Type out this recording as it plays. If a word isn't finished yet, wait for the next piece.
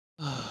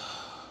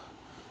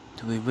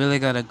Do we really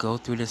gotta go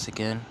through this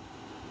again?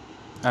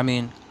 I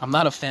mean, I'm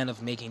not a fan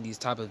of making these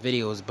type of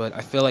videos, but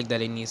I feel like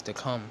that it needs to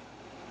come.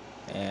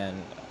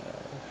 And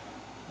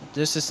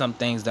this is some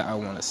things that I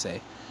want to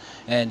say.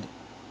 And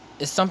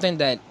it's something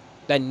that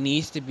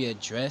needs to be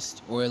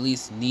addressed, or at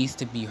least needs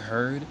to be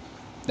heard,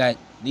 that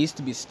needs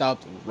to be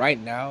stopped right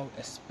now,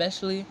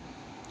 especially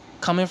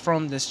coming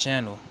from this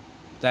channel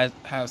that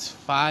has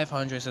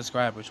 500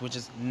 subscribers, which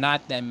is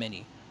not that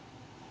many.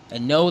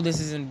 And no,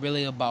 this isn't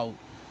really about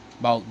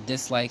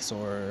dislikes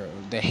or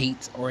the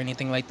hate or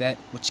anything like that,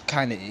 which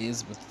kind of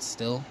is, but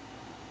still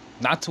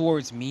not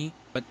towards me,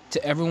 but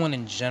to everyone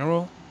in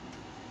general.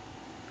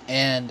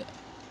 And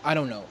I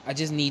don't know, I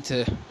just need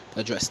to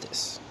address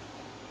this.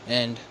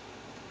 And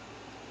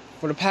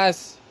for the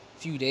past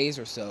few days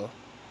or so,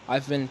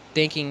 I've been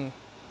thinking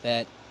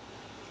that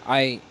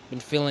I've been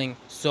feeling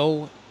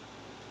so,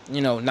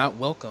 not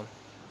welcome.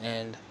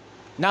 And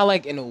not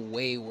like in a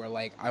way where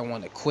like I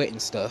want to quit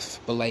and stuff,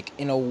 but like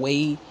in a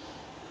way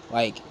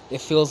like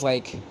it feels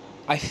like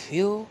I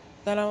feel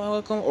that I'm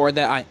welcome, or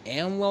that I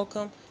am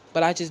welcome,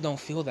 but I just don't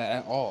feel that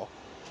at all.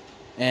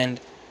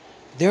 And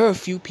there are a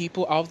few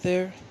people out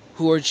there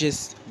who are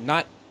just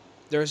not,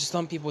 there's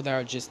some people that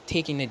are just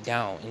taking it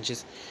down and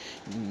just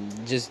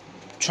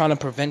trying to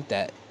prevent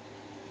that.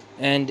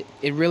 And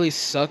it really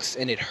sucks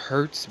and it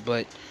hurts,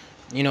 but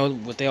you know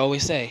what they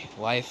always say,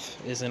 life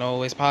isn't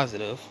always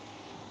positive.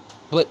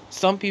 But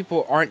some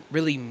people aren't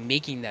really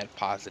making that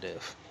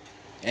positive.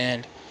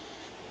 And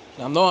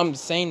I know I'm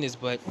saying this,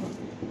 but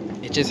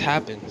it just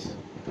happens.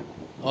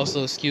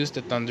 Also, excuse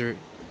the thunder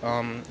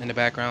in the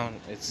background.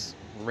 It's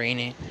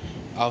raining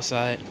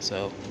outside,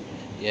 so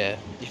yeah,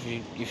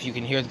 if you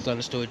can hear the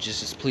thunderstorm,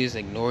 just please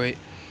ignore it.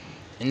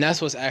 And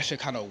that's what's actually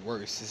kind of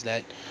worse, is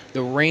that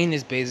the rain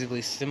is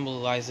basically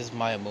symbolizes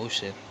my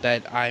emotion,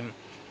 that I'm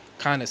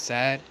kind of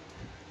sad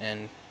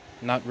and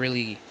not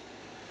really,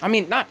 I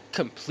mean, not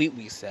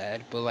completely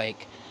sad, but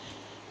like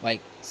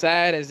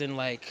sad as in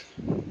like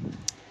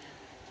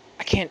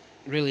I can't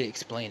really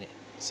explain it.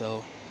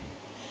 So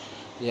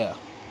yeah,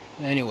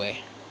 anyway,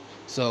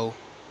 so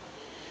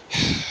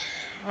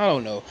I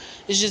don't know,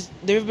 it's just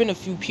there have been a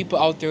few people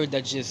out there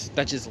that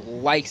just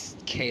likes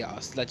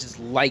chaos, that just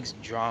likes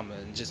drama,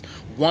 and just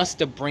wants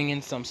to bring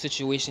in some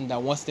situation,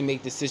 that wants to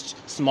make the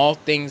small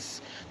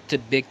things to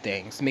big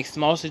things, make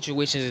small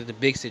situations into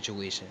big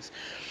situations.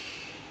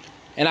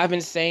 And I've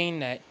been saying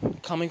that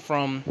coming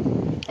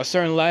from a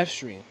certain live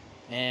stream,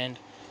 and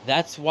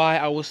that's why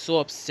I was so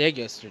upset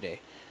yesterday,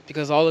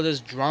 because all of this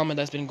drama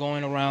that's been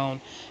going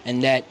around,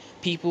 and that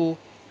people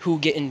who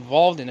get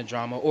involved in the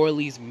drama, or at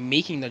least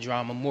making the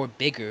drama more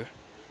bigger,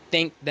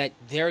 think that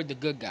they're the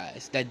good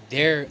guys, that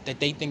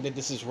they think that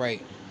this is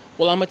right.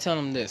 Well, I'm gonna tell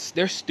them this: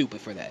 they're stupid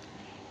for that,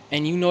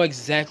 and you know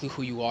exactly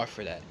who you are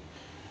for that.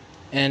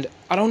 And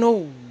I don't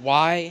know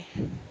why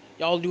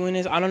y'all doing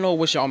this. I don't know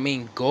what's y'all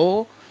main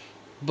goal,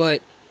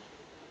 but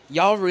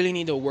y'all really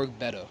need to work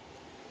better.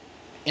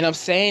 And I'm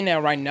saying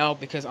that right now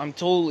because I'm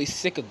totally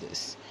sick of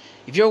this.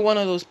 If you're one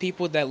of those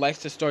people that likes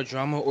to start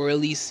drama, or at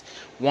least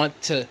want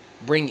to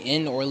bring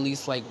in, or at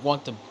least like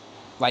want to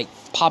like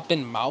pop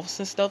in mouths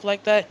and stuff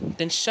like that,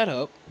 then shut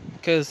up.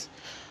 Because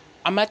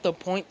I'm at the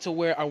point to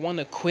where I want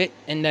to quit,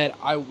 and that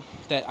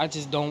I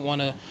just don't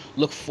want to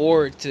look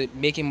forward to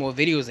making more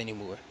videos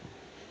anymore.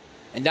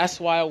 And that's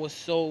why I was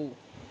so,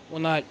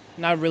 well,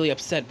 not really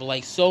upset, but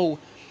like so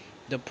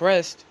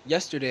depressed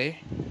yesterday,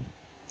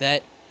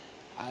 that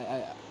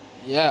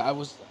I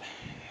was,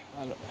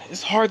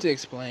 it's hard to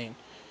explain,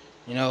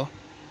 you know.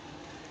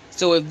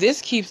 So if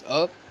this keeps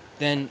up,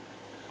 then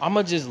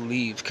I'ma just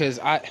leave, because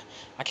I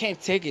can't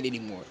take it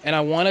anymore, and I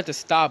wanted to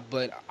stop,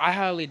 but I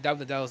highly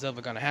doubt that was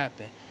ever gonna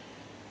happen.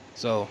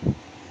 So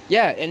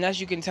yeah, and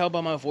as you can tell by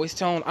my voice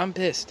tone, I'm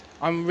pissed.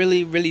 I'm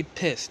really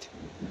pissed.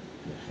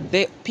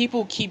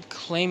 People keep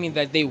claiming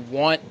that they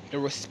want the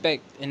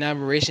respect and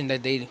admiration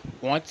that they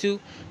want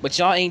to, but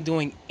y'all ain't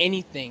doing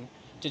anything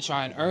to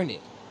try and earn it.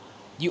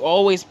 You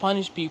always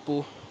punish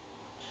people,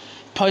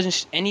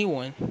 punish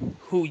anyone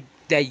who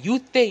that you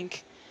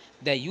think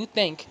that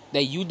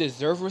you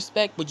deserve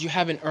respect, but you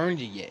haven't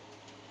earned it yet.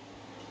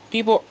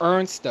 People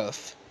earn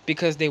stuff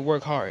because they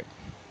work hard,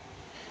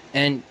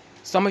 and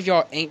some of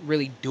y'all ain't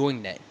really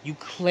doing that. You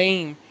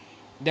claim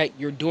that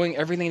you're doing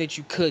everything that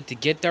you could to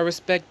get that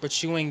respect,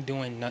 but you ain't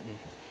doing nothing.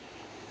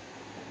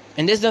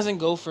 And this doesn't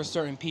go for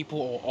certain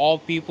people or all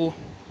people.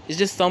 It's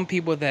just some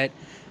people that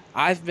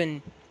I've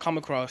been come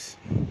across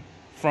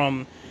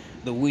from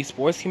the Wii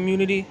Sports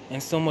community,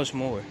 and so much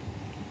more.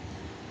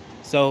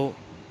 So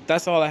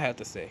that's all I have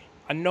to say.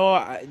 I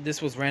know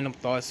this was random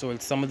thoughts, or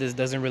some of this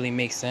doesn't really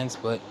make sense,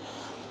 but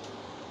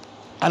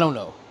I don't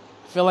know.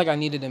 I feel like I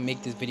needed to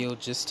make this video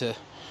just to,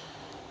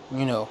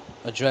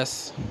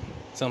 address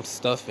some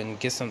stuff and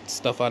get some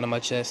stuff out of my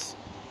chest.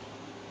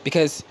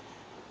 Because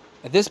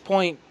at this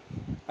point,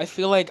 I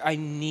feel like I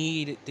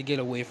need to get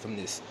away from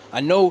this. I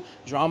know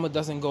drama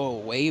doesn't go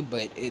away,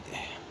 but it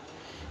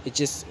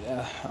just,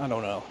 I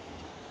don't know.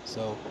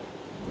 So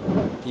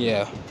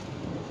yeah,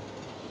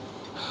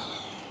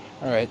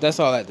 all right, that's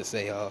all I had to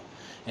say, y'all.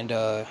 And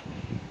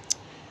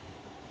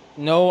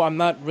no, I'm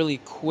not really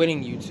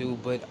quitting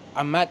YouTube, but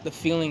I'm at the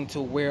feeling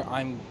to where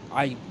I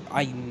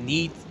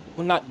need,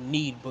 well, not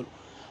need, but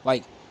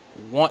like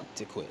want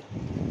to quit.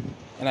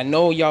 And I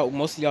know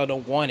most of y'all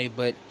don't want it,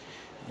 but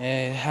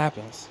it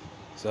happens.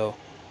 So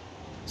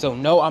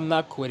no, I'm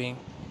not quitting.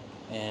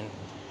 And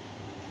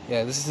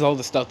yeah, this is all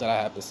the stuff that I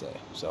have to say.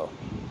 So